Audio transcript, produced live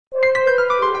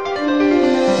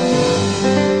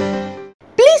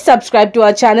subscribe to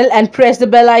our channel and press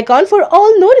the bell icon for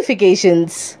all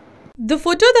notifications. The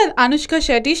photo that Anushka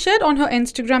Shetty shared on her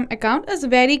Instagram account is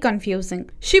very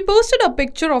confusing. She posted a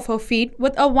picture of her feet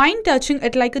with a vine touching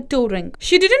it like a toe ring.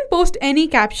 She didn't post any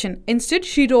caption. Instead,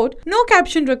 she wrote, "No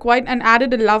caption required," and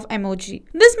added a love emoji.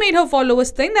 This made her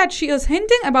followers think that she is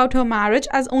hinting about her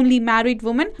marriage, as only married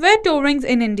women wear toe rings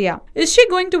in India. Is she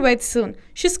going to wed soon?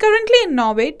 She's currently in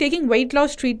Norway taking weight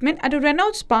loss treatment at a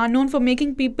renowned spa known for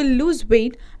making people lose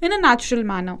weight in a natural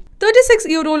manner.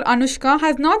 36-year-old Anushka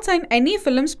has not signed any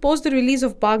films post the release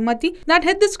of Bhaagamathiee that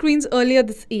hit the screens earlier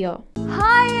this year.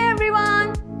 Hi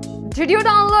everyone! Did you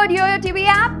download YOYO TV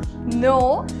app?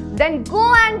 No? Then go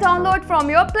and download from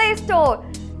your Play Store,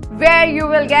 where you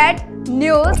will get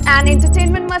news and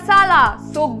entertainment masala.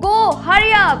 So go,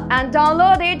 hurry up and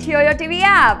download it YOYO TV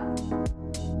app.